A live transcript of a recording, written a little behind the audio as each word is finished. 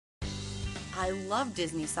I love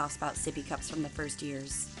Disney soft spout sippy cups from the first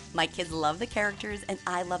years. My kids love the characters, and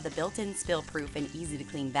I love the built-in spill-proof and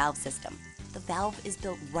easy-to-clean valve system. The valve is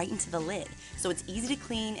built right into the lid, so it's easy to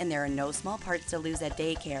clean and there are no small parts to lose at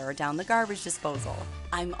daycare or down the garbage disposal.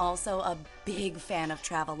 I'm also a big fan of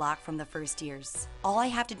Travel Lock from the first years. All I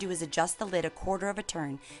have to do is adjust the lid a quarter of a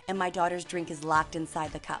turn, and my daughter's drink is locked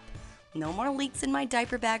inside the cup. No more leaks in my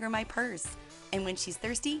diaper bag or my purse. And when she's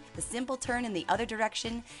thirsty, the simple turn in the other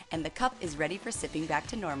direction, and the cup is ready for sipping back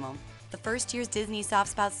to normal. The first year's Disney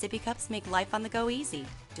Soft Spout sippy cups make life on the go easy.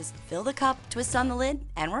 Just fill the cup, twist on the lid,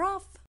 and we're off.